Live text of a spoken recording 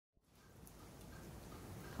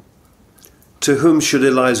To whom should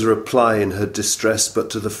Eliza apply in her distress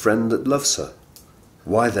but to the friend that loves her?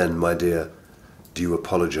 Why then, my dear, do you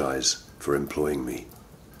apologize for employing me?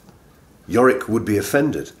 Yorick would be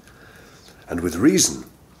offended, and with reason,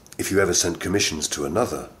 if you ever sent commissions to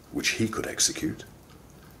another which he could execute.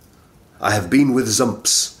 I have been with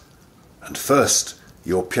Zumps, and first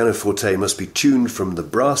your pianoforte must be tuned from the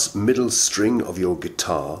brass middle string of your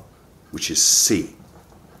guitar, which is C.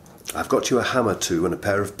 I've got you a hammer too and a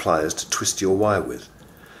pair of pliers to twist your wire with,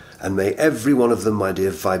 and may every one of them, my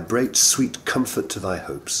dear, vibrate sweet comfort to thy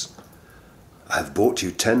hopes. I have bought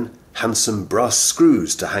you 10 handsome brass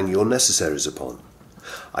screws to hang your necessaries upon.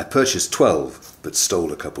 I purchased 12, but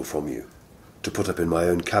stole a couple from you, to put up in my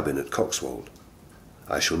own cabin at Coxwold.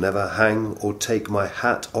 I shall never hang or take my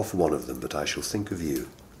hat off one of them, but I shall think of you.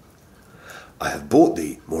 I have bought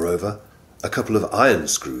thee, moreover, a couple of iron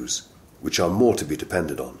screws, which are more to be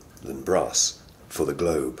depended on than brass, for the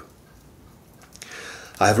globe.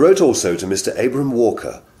 I have wrote also to Mr. Abram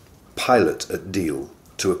Walker, pilot at Deal,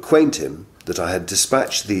 to acquaint him that I had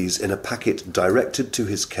dispatched these in a packet directed to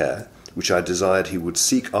his care, which I desired he would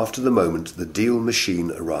seek after the moment the Deal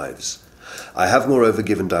machine arrives. I have moreover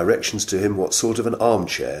given directions to him what sort of an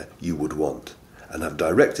armchair you would want, and have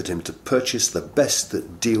directed him to purchase the best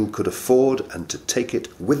that Deal could afford and to take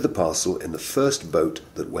it with the parcel in the first boat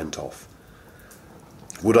that went off.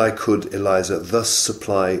 Would I could, Eliza, thus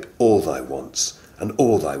supply all thy wants and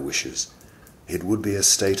all thy wishes. It would be a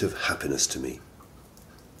state of happiness to me.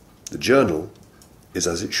 The journal is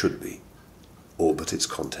as it should be, all but its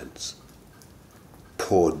contents.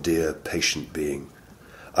 Poor dear patient being,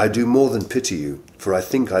 I do more than pity you, for I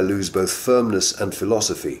think I lose both firmness and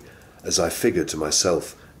philosophy, as I figure to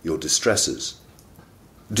myself your distresses.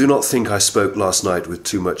 Do not think I spoke last night with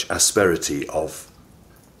too much asperity of...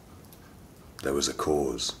 There was a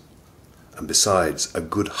cause, and besides, a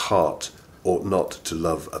good heart ought not to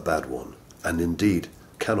love a bad one, and indeed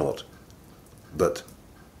cannot. But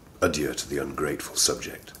adieu to the ungrateful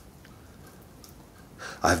subject.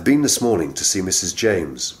 I have been this morning to see Mrs.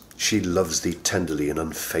 James. She loves thee tenderly and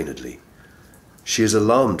unfeignedly. She is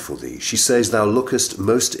alarmed for thee. She says thou lookest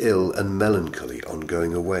most ill and melancholy on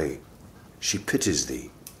going away. She pities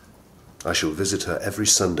thee. I shall visit her every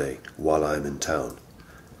Sunday while I am in town.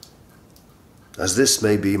 As this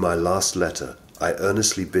may be my last letter, I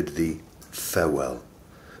earnestly bid thee farewell.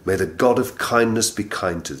 May the God of kindness be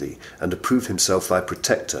kind to thee, and approve himself thy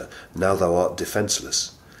protector, now thou art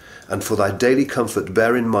defenceless. And for thy daily comfort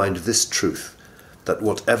bear in mind this truth, that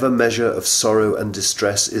whatever measure of sorrow and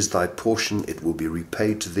distress is thy portion, it will be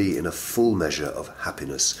repaid to thee in a full measure of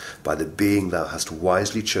happiness by the being thou hast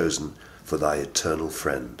wisely chosen for thy eternal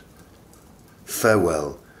friend.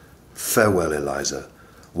 Farewell, farewell, Eliza.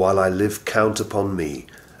 While I live, count upon me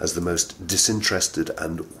as the most disinterested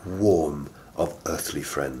and warm of earthly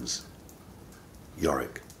friends.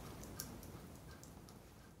 Yorick.